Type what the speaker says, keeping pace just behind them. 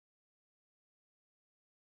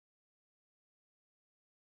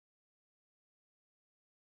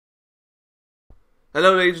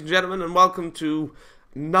Hello ladies and gentlemen, and welcome to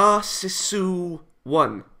Narcissu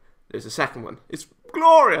 1. There's a second one. It's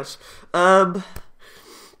glorious. An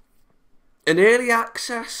early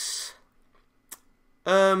access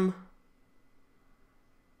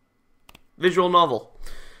visual novel.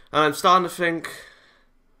 And I'm starting to think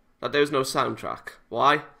that there's no soundtrack.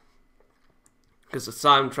 Why? Because the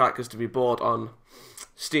soundtrack is to be bought on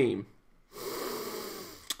Steam.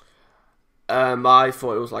 I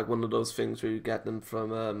thought it was like one of those things where you get them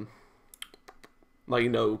from, like, you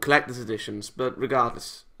know, collector's editions. But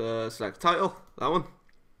regardless, select title, that one.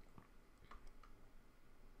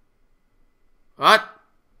 What?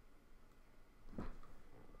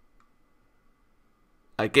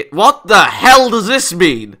 What the hell does this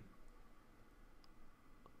mean?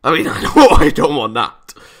 I mean, I know I don't want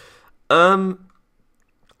that.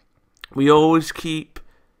 We always keep...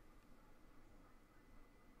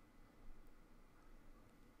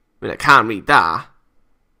 I mean, I can't read that.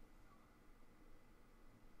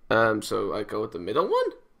 So I go with the middle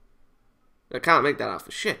one? I can't make that out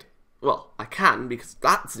for shit. Well, I can, because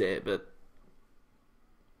that's it, but...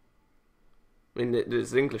 I mean,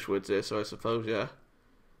 there's English words there, so I suppose, yeah.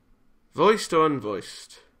 Voiced or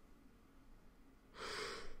unvoiced?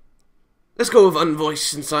 Let's go with unvoiced,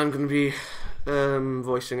 since I'm going to be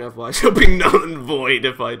voicing otherwise. It'll be null and void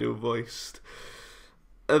if I do voiced.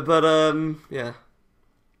 Yeah.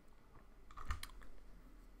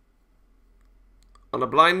 On a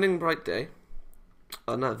blinding bright day,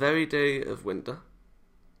 on that very day of winter,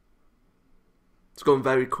 it's going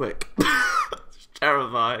very quick. It's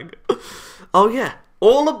terrifying. Oh yeah,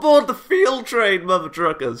 all aboard the field train, mother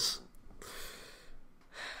truckers.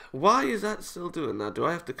 Why is that still doing that? Do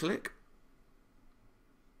I have to click?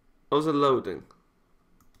 Or is it loading?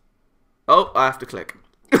 Oh, I have to click.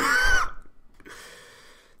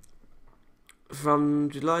 From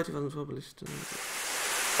July 2012 published.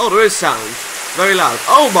 Oh, there is sound. Very loud.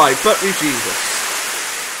 Oh my buttery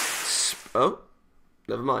Jesus. Oh,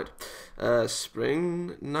 never mind.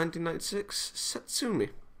 Spring 1996.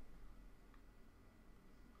 Satsumi.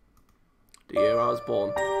 The year I was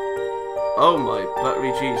born. Oh my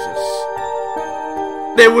buttery Jesus.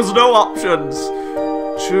 There was no options.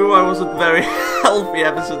 True, I wasn't very healthy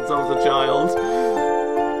ever since I was a child.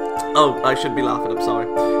 Oh, I should be laughing, I'm sorry.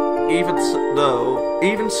 Even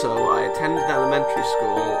so, I attended elementary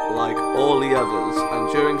school like all the others, and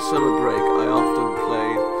during summer break, I often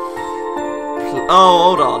played...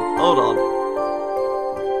 Oh, hold on.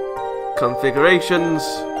 Configurations.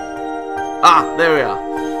 Ah, there we are.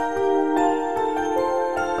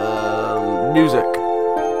 Music.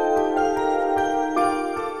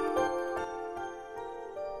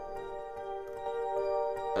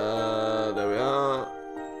 There we are.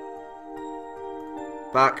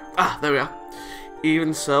 Back. Ah, there we are.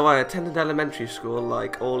 Even so, I attended elementary school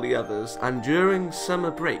like all the others, and during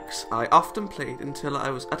summer breaks, I often played until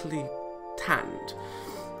I was utterly tanned.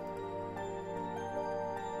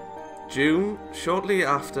 June, shortly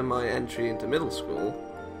after my entry into middle school,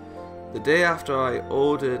 the day after I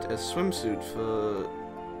ordered a swimsuit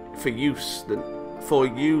for use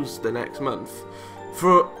the next month.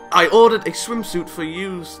 I ordered a swimsuit for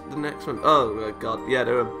use the next month. Oh my god, yeah,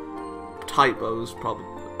 there are typos, probably.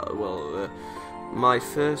 My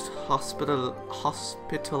first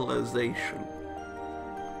hospitalization.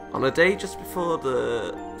 On a day just before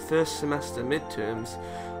the first semester midterms,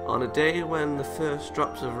 on a day when the first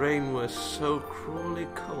drops of rain were so cruelly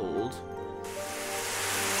cold.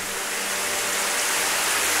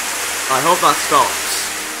 I hope that stops.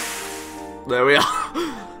 There we are.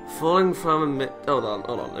 Falling from a mid... Hold on,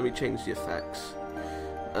 let me change the effects.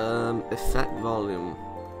 Effect volume.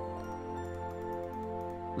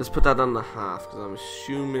 Let's put that on the half, because I'm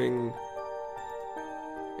assuming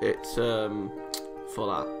it's for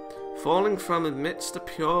that. Falling from amidst the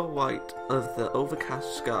pure white of the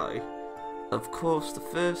overcast sky. Of course, the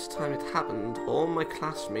first time it happened, all my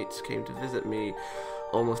classmates came to visit me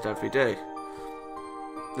almost every day.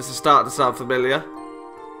 This is starting to sound familiar.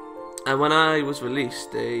 And when I was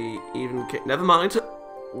released, they even came... Never mind.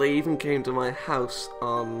 They even came to my house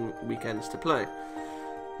on weekends to play.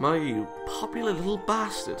 You popular little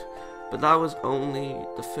bastard. But that was only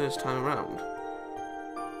the first time around.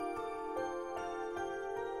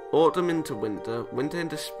 Autumn into winter, winter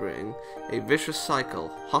into spring, a vicious cycle.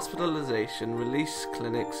 Hospitalization, release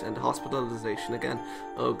clinics, and hospitalization again.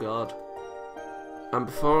 Oh god. And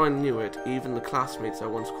before I knew it, even the classmates I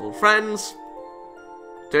once called friends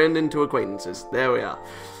turned into acquaintances. There we are.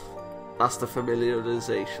 That's the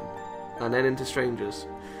familiarization. And then into strangers.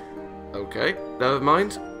 Okay, never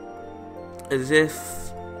mind. As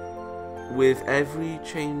if with every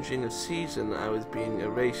changing of season, I was being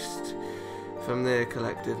erased from their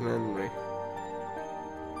collective memory.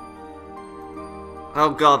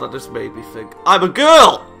 Oh god, that just made me think, I'm a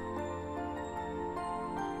girl!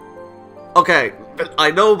 Okay,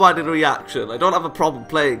 I know by the reaction, I don't have a problem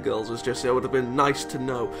playing girls, it's just it would have been nice to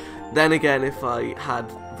know. Then again, if I had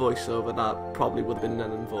voiceover, that probably would have been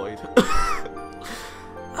null and void.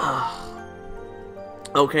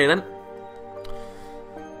 Okay then.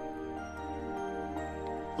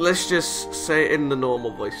 Let's just say it in the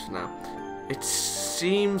normal voice now. It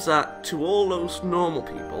seems that to all those normal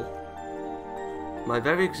people, my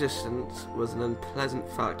very existence was an unpleasant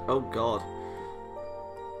fact. Oh god.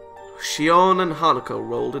 Shion and Hanako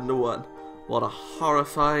rolled into one. What a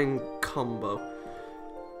horrifying combo.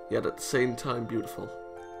 Yet at the same time beautiful.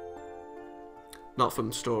 Not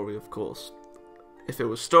from story, of course. If it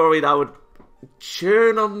was story, that would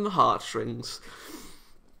churn on the heartstrings.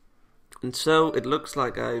 And so, it looks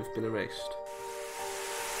like I've been erased.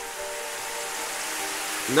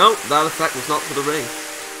 No, that effect was not for the ring.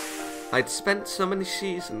 I'd spent so many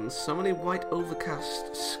seasons, so many white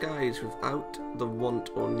overcast skies without the want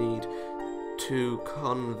or need to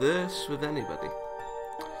converse with anybody.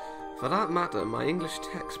 For that matter, my English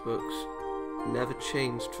textbooks never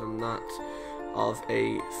changed from that of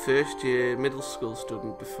a first-year middle school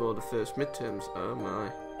student before the first midterms. Oh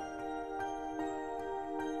my.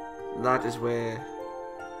 That is where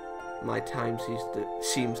my time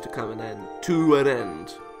seems to come to an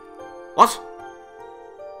end. What?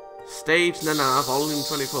 Stage Nana, Volume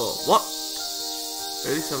 24. What?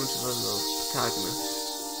 Early 70s protagonist.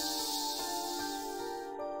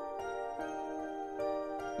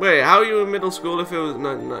 Wait, how are you in middle school if it was...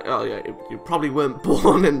 Oh yeah, you probably weren't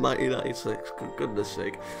born in 1996, for goodness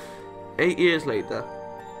sake. 8 years later.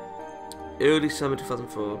 Early summer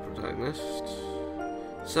 2004 protagonist.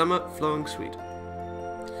 Summer Flowing Sweet.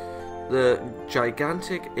 The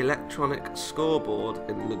gigantic electronic scoreboard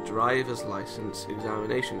in the driver's license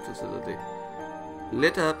examination facility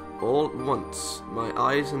lit up all at once. My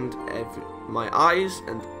eyes and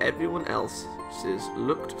everyone else's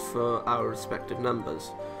looked for our respective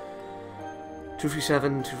numbers.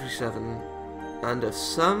 237, 237, and of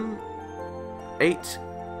some 8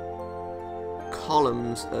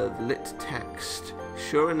 columns of lit text.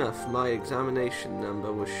 Sure enough, my examination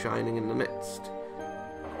number was shining in the midst.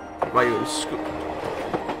 While you were in school.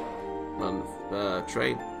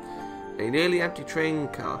 Train. A nearly empty train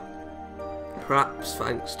car. Perhaps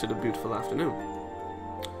thanks to the beautiful afternoon.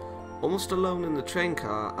 Almost alone in the train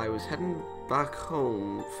car, I was heading back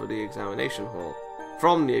home for the examination hall.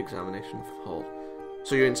 From the examination hall.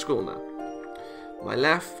 So you're in school now. My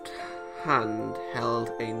left hand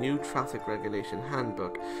held a new traffic regulation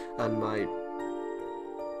handbook, and my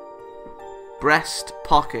breast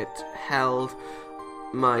pocket held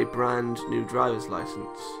my brand new driver's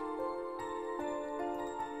license.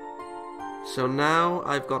 So now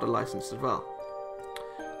I've got a license as well.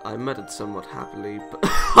 I muttered somewhat happily, but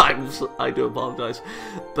I do apologise,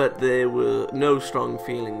 but there were no strong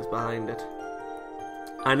feelings behind it.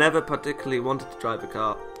 I never particularly wanted to drive a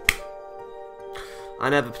car. I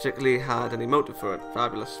never particularly had any motive for it.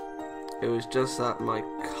 Fabulous. It was just that my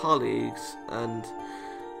colleagues and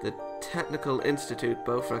the Technical Institute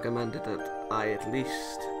both recommended that I at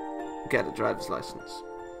least get a driver's license.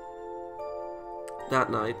 That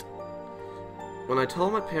night, when I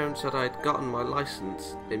told my parents that I'd gotten my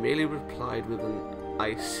license, they merely replied with an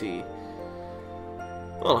I see.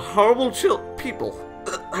 Well, horrible people.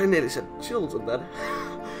 I nearly said children then.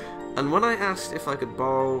 And when I asked if I could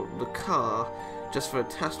borrow the car just for a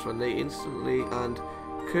test run, they instantly and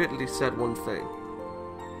curtly said one thing.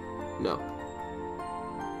 No.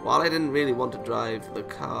 While I didn't really want to drive the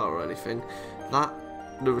car or anything,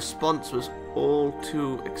 the response was all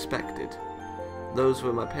too expected. Those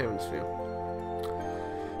were my parents' view.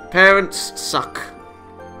 Parents suck.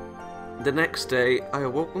 The next day, I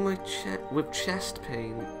awoke with chest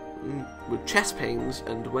pains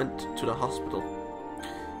and went to the hospital.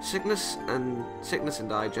 Sickness and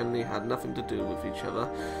I generally had nothing to do with each other,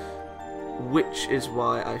 which is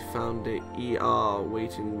why I found the ER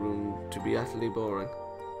waiting room to be utterly boring.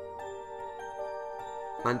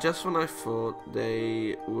 And just when I thought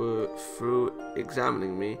they were through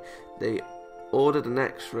examining me, they ordered an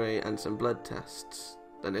X-ray and some blood tests.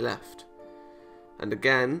 Then they left. And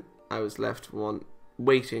again, I was left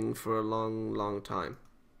waiting for a long, long time.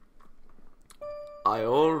 I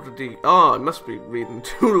must be reading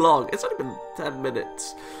too long. It's only been 10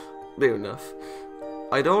 minutes. Near enough.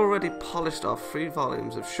 I'd already polished off 3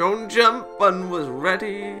 volumes of Shoujo and was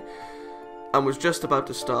ready and was just about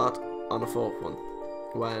to start on a 4th one.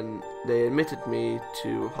 when they admitted me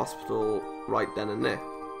to hospital right then and there.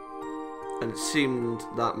 And it seemed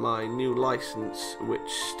that my new license, which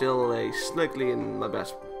still lay snugly in my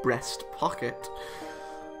breast pocket,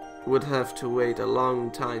 would have to wait a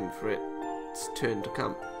long time for its turn to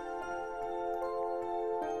come.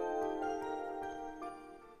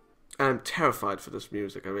 I'm terrified for this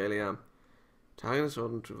music, I really am.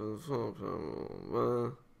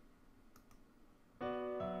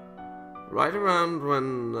 Right around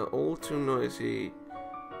when the all too noisy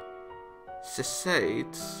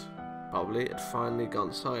cicades, probably, had finally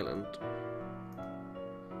gone silent,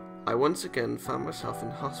 I once again found myself in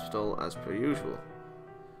hospital as per usual.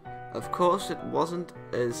 Of course, it wasn't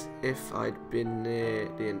as if I'd been there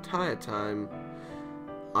the entire time.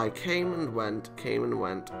 I came and went,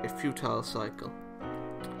 a futile cycle.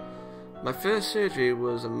 My first surgery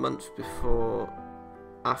was a month before.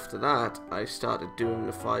 After that, I started doing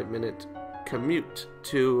the 5-minute commute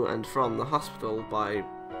to and from the hospital by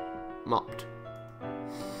mopped.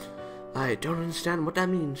 I don't understand what that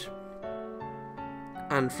means.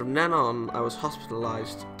 And from then on, I was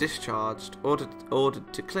hospitalized, discharged,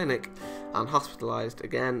 ordered to clinic, and hospitalized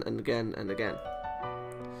again and again and again.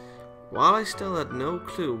 While I still had no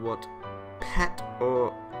clue what PET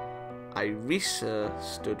or IRISA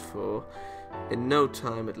stood for, in no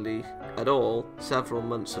time at all, several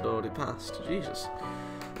months had already passed. Jesus.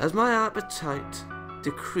 As my appetite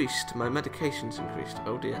decreased, my medications increased.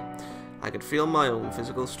 Oh dear. I could feel my own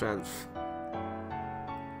physical strength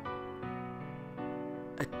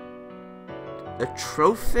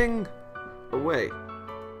atrophying away.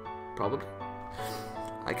 Probably.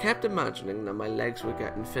 I kept imagining that my legs were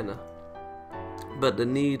getting thinner, but the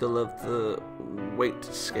needle of the weight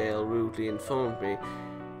scale rudely informed me,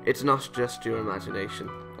 it's not just your imagination.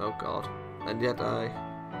 Oh God. And yet I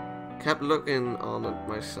kept looking on at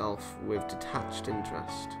myself with detached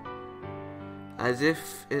interest, as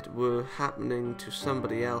if it were happening to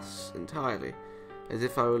somebody else entirely, as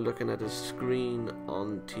if I were looking at a screen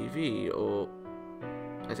on TV, or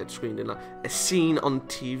I said screen, didn't I? A scene on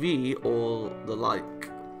TV or the like.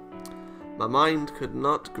 My mind could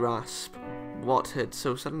not grasp what had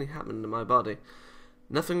so suddenly happened to my body.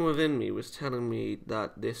 Nothing within me was telling me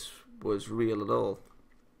that this was real at all.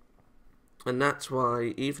 And that's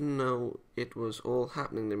why, even though it was all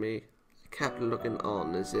happening to me, I kept looking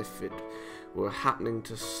on as if it were happening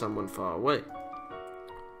to someone far away.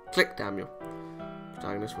 Click, damn you.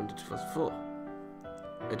 Protagonist winter 2004.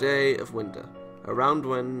 A day of winter, around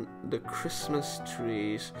when the Christmas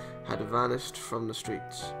trees had vanished from the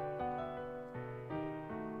streets.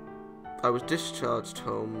 I was discharged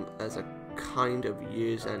home as a kind of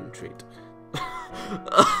year's end treat.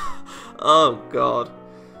 Oh God.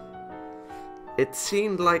 It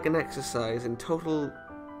seemed like an exercise in total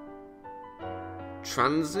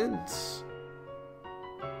transience.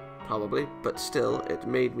 Probably, but still, it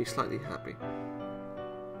made me slightly happy.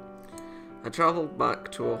 I travelled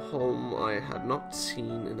back to a home I had not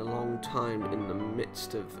seen in a long time in the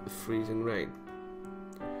midst of freezing rain.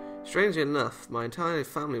 Strangely enough, my entire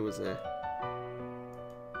family was there.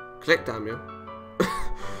 Click, damn you.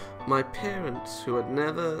 My parents, who had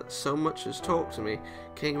never so much as talked to me,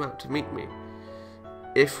 came out to meet me,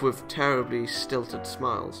 if with terribly stilted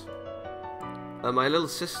smiles. And my little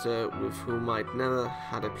sister, with whom I'd never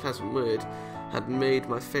had a pleasant word, had made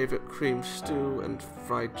my favourite cream stew and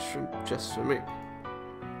fried shrimp just for me.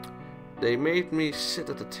 They made me sit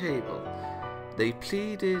at the table. They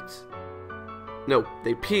peeled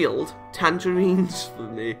tangerines for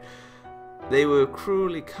me. They were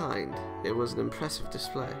cruelly kind. It was an impressive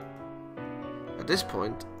display. At this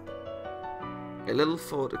point, a little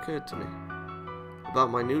thought occurred to me about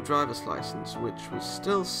my new driver's license, which was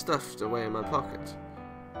still stuffed away in my pocket.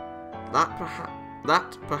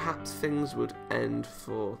 That perhaps things would end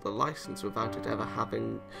for the license without it ever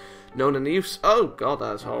having known any use. Oh God,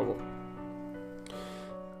 that is horrible.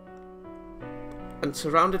 And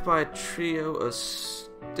surrounded by a trio of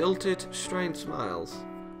stilted, strained smiles,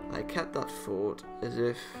 I kept that thought as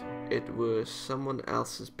if it were someone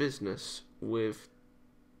else's business, with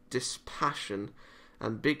dispassion,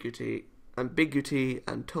 ambiguity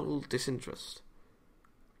and total disinterest.